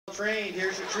trained.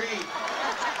 Here's your treat.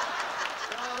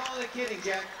 No, I'm only kidding,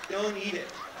 Jack. Don't eat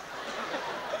it.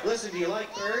 Listen, do you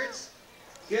like birds?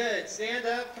 Good. Stand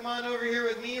up. Come on over here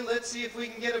with me. Let's see if we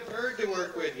can get a bird to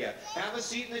work with you. Have a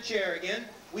seat in the chair again.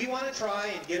 We want to try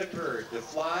and get a bird to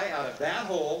fly out of that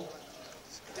hole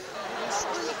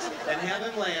and have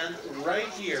him land right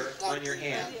here on your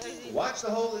hand. Watch the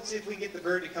hole. Let's see if we can get the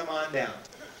bird to come on down.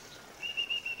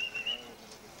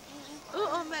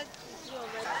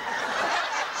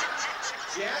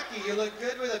 Jackie, you look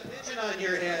good with a pigeon on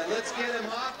your head. Let's get him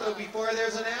off, though, before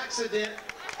there's an accident.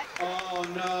 Oh,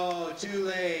 no, too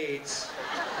late.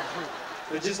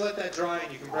 But just let that dry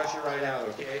and you can brush it right out,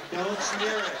 okay? Don't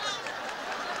smear it.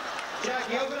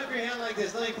 Jackie, open up your hand like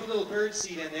this. Let me put a little bird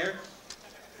seed in there.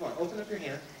 Come on, open up your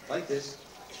hand like this.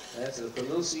 That's it. Put a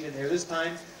little seed in there. This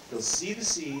time, you'll see the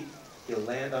seed. He'll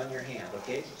land on your hand,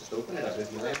 okay? Just open it up if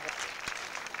you land.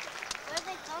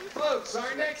 Folks,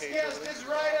 our next guest is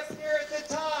right up here at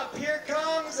the top. Here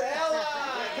comes Ella.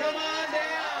 Come on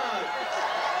down.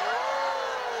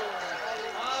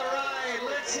 All right,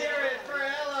 let's hear it for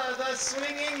Ella, the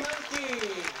swinging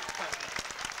monkey.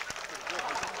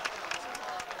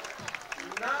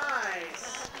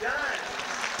 Nice. Done.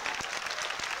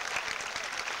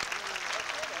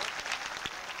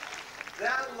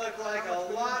 That looked like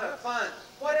a lot of fun.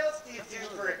 What else do you do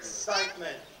for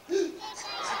excitement?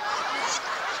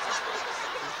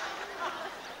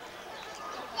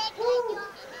 Woo.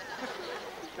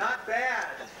 Not bad.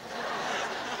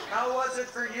 How was it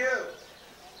for you?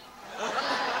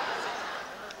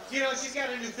 You know, she's got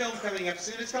a new film coming up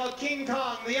soon. It's called King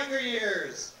Kong, The Younger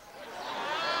Years.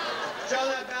 Show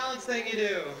that balance thing you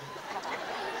do.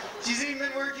 She's even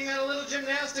been working on a little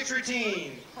gymnastics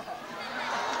routine.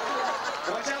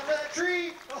 Watch out for that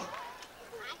tree. Oh.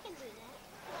 I can do that.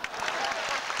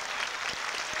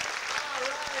 All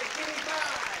right, give me 5.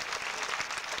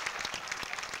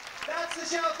 That's the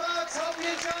show, folks. Hope you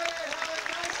enjoyed it. Have a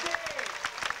nice day.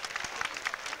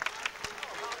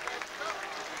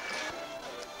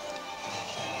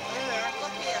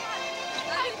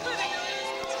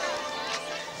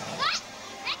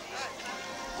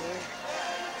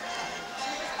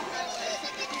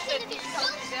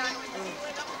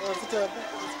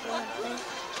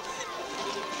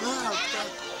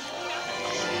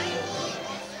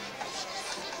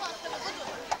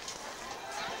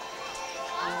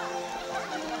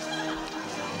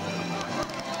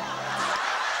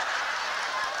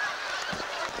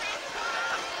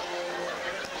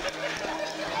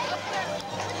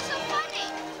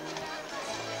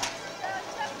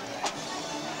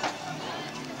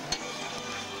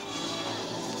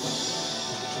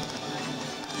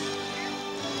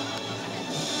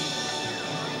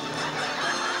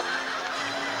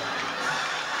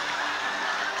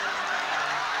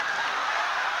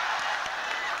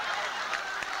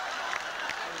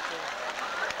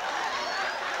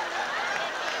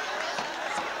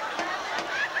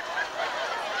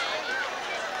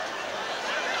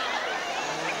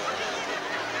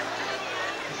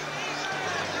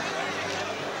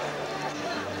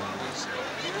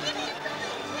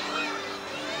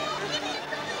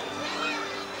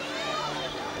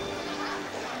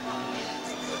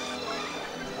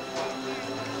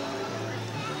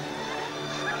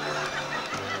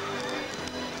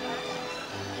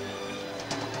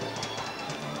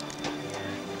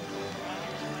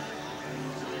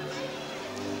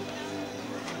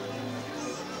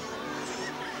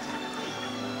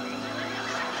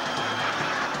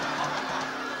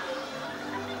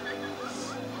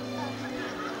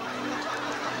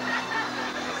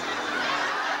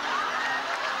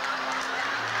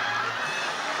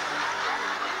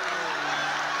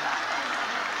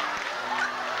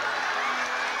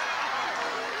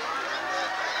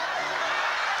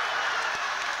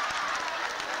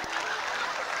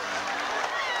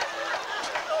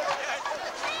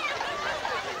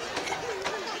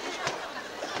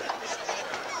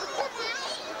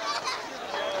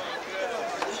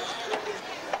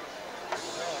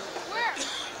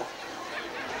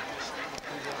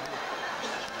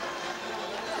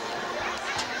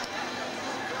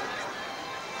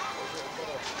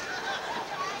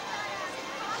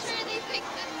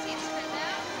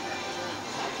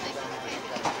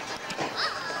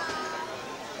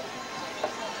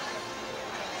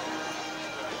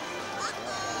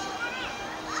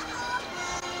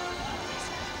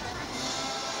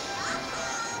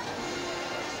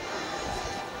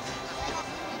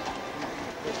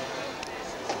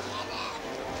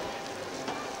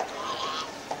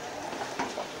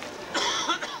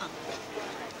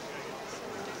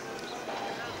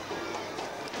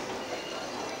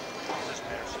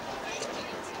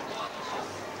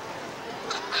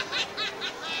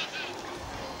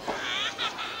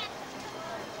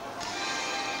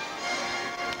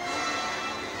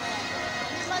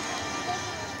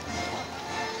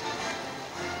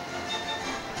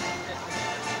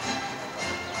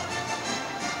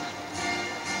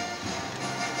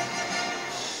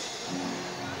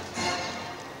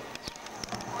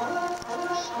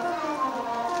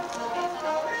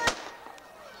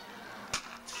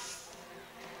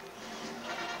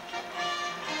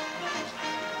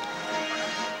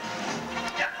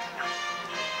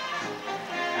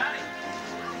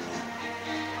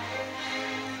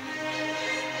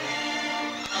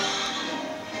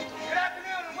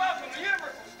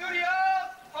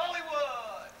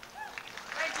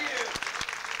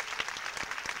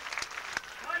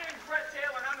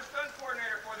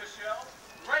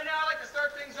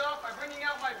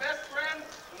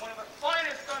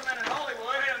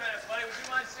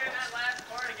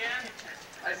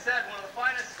 said, one of the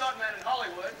finest stuntmen in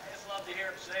Hollywood. I just love to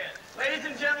hear him say it. Ladies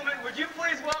and gentlemen, would you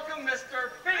please welcome Mr.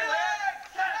 Felix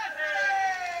Kennedy?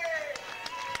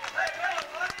 Hey, hello,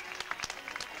 buddy.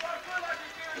 Well, it's really lucky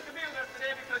Felix to be with us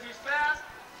today because he's fast,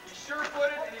 he's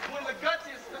sure-footed, and he's one of the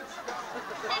gutsiest stunts.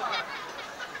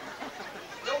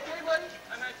 You okay, buddy?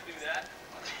 I meant to do that.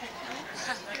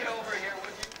 Get over here,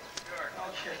 would you? Sure.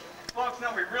 Okay. Folks,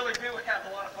 no, we really do have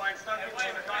a lot of fine stunt people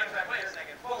in the contract. Wait a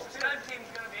second. Folks, stunt team's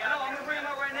going to be out. No, I'm going to bring them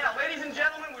out right now. Ladies and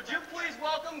gentlemen, would you please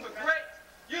welcome the great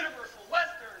Universal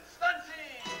Western Stunt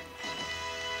Team?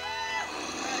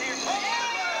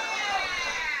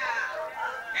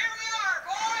 Here we are,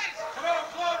 boys! Come on,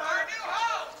 Float! Our new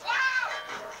home! Wow!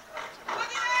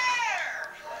 Looky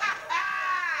there! Ha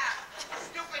ha!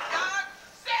 Stupid dog!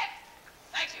 Sit!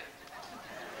 Thank you.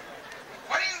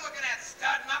 What are you looking at,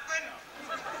 stud muffin?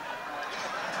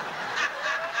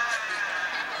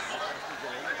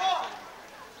 Hey, Bob!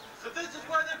 So this is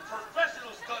where the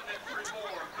professional stuntmen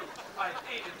perform. I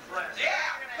ain't impressed.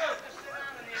 Yeah!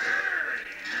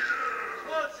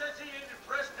 Float says he ain't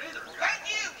impressed either. Thank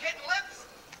you, kitten lips!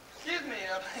 Excuse me,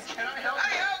 can I help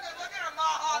Hey, you? Hogan, look at him,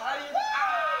 Maha! How do you...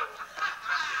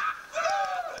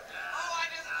 Oh, I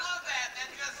just love that. That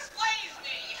just slays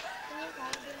me.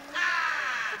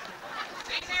 Ah!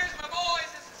 These here's my boys.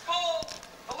 This is Cole.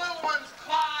 The little one's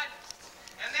Claude.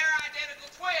 And they're identical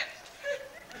twins.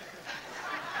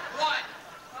 What?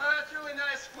 That's really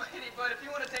nice, lady, but if you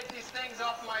want to take these things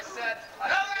off my set...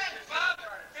 No thanks, Bob.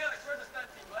 Felix, where's the stunt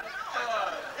team, buddy?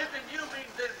 If and you mean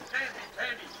them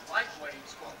handy-pandy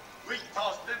lightweights, well, we can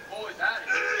toss them boys out of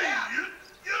here.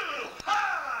 Yeah.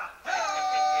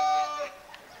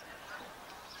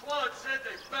 Claude said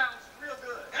they bounced real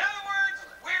good. In other words,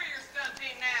 we're your stunt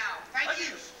team now. Thank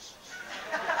you.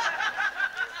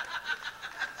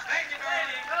 Thank you,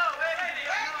 darling. Thank you.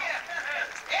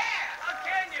 Yeah. How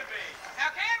can you be?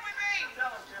 How can we be? Tell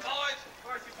us, Jim. Boys, Of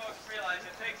course, you folks realize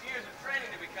it takes years of training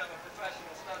to become a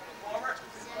professional stunt performer,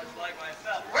 much like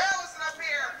myself. well, listen up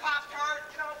here, Pop-Tart.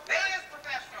 They is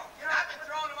professional. I've been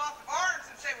throwing them off the barn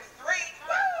since they was 3.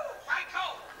 Woo! Right,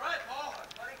 Cole? Right, Paul.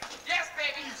 Yes,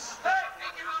 baby. Hey!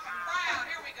 Take your home proud.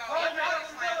 Here we go. Oh, Get yeah, ready,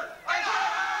 let's Slam. do it. Hey!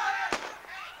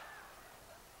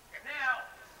 Now,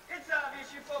 it's obvious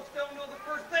you folks don't know the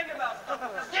first thing about stunt.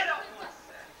 Now get off my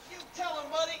set. You tell him,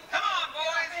 buddy. Come on,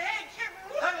 boys. Hey,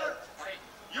 hey,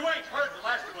 you ain't heard the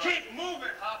last of us. Keep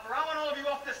moving, Hopper. I want all of you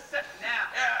off this set now.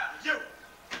 Yeah. You.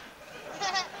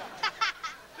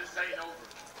 This ain't over.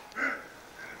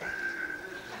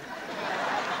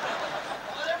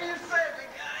 Whatever you say,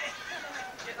 big guy.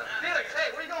 Felix,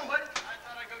 hey, where you going, buddy? I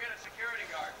thought I'd go get a security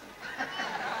guard.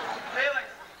 Felix,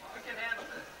 we can handle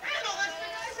this. Handle this,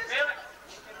 big guy. Felix,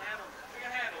 we can handle this. We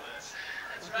can handle this.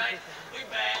 That's right. We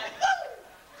bad.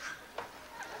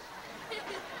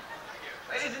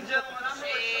 Ladies and gentlemen, I'm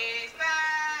really She's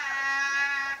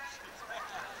back.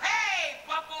 Hey,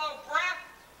 Buffalo breath.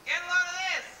 Get a load of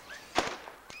this.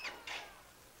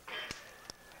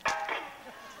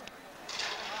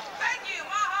 Thank you,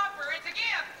 Ma Hopper. It's a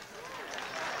gift.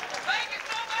 Thank you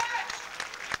so much.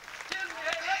 Excuse me,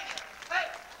 hey,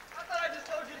 I thought I just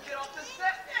told you to get off this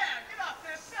set. Yeah, get off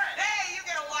this set. Hey, you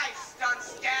get a life, stunt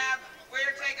scab.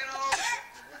 We're taking over.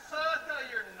 No,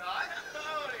 you're not.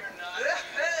 No, you're not.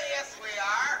 Yes, we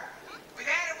are. We've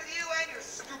had it with you and your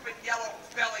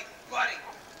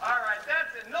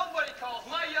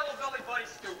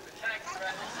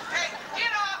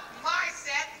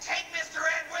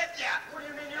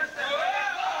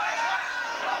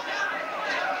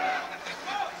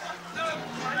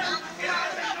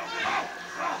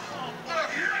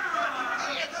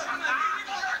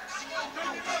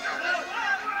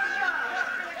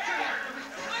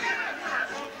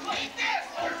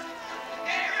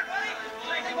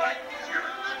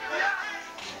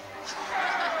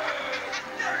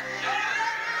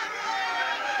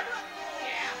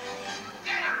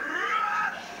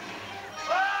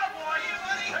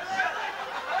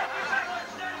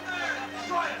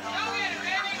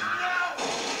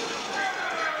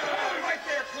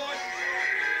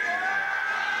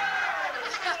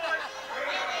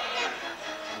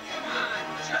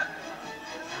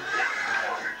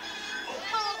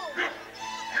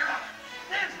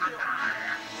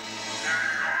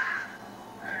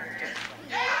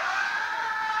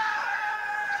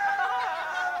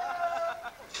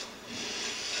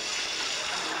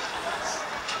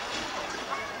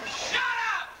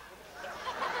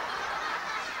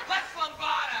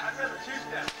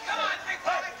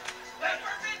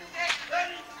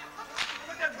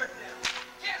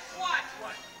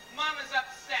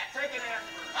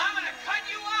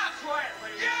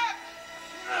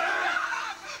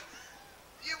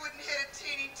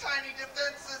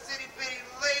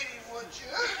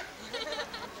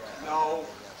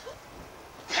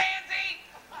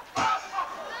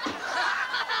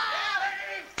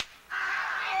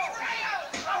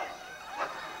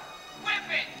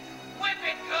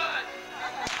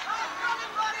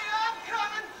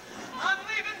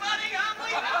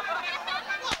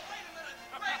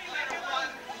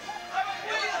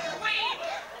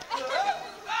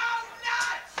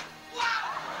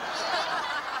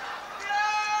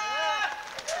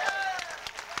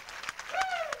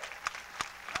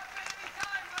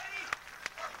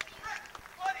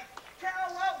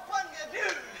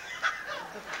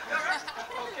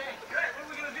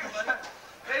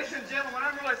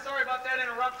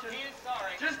interruption. He is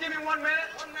sorry. Just give me 1 minute.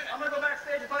 1 minute. I'm gonna go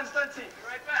backstage and find the stunt team. Be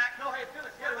right back. No, hey, Felix,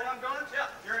 you know where I'm going?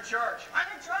 Yeah. You're in charge. I'm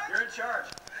in charge? You're in charge.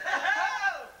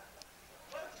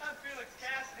 Well, I'm Felix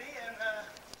Cassidy, and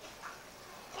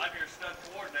I'm your stunt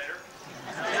coordinator.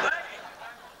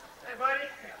 Hey, buddy.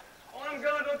 When I'm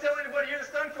going, don't tell anybody you're the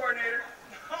stunt coordinator.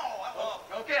 No, I won't.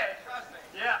 Okay. Trust me.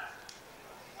 Yeah.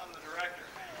 I'm the director.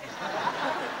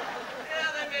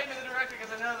 Yeah, they made me the director because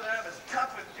I know that I'm as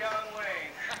tough as John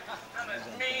Wayne. I'm as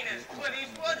mean as Clint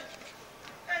Eastwood.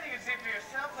 And you can see for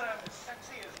yourself that I'm as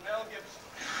sexy as Mel Gibson.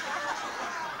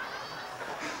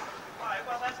 All right,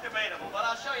 well, that's debatable, but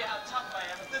I'll show you how tough I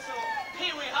am. If this little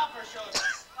Pee Wee Hopper shows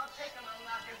up, I'll take him and I'll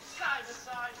knock him side to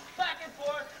side, back and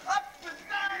forth, up and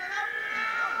down and up.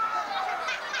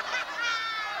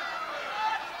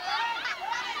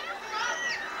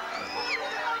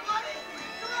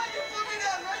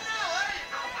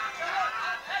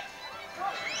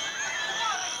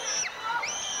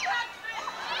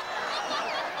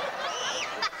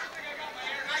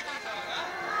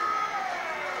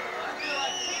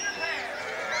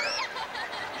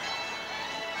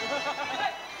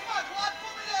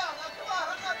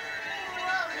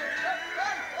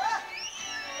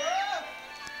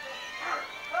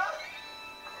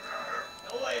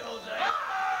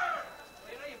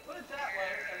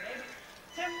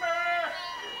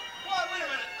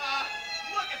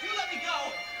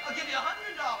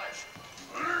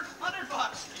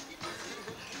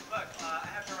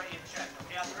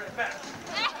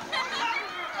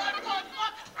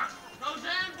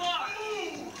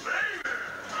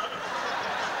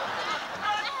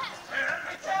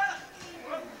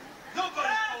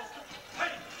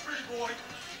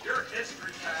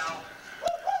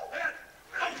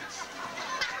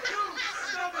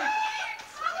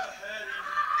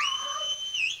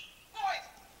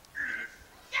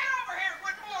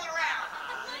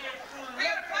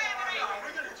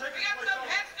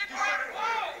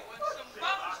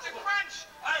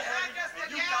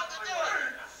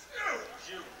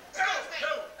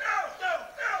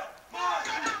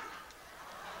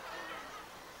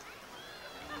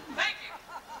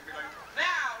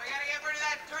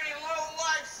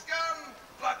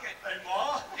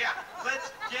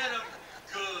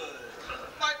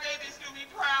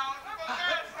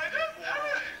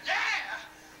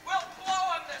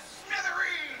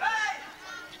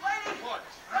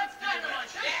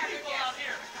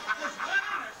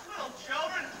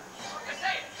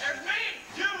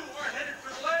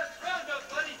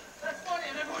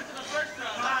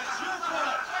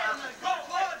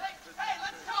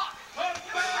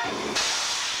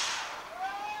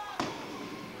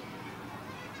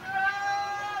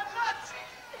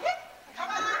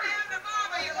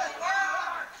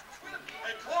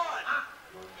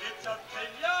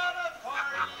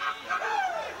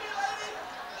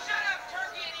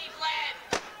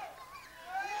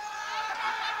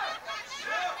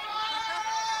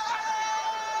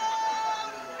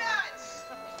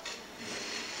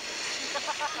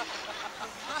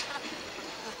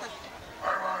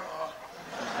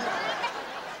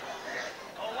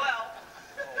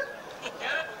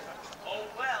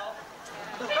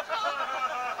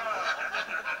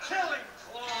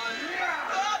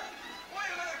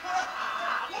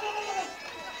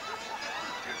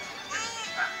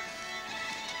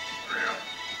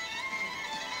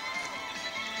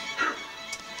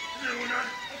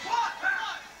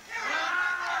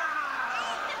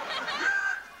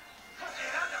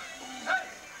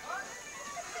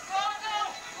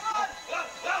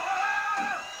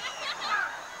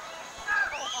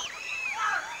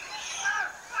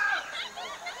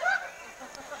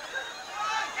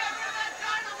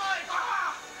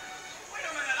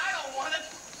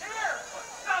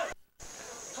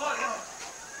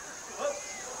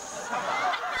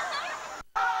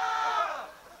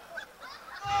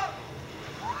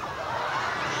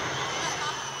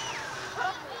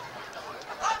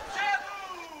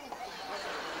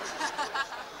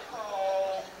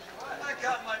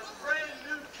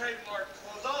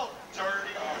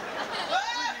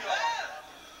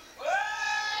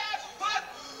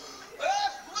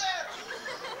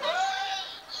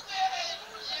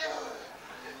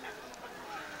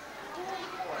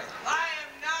 I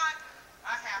am not a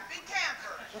happy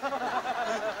camper.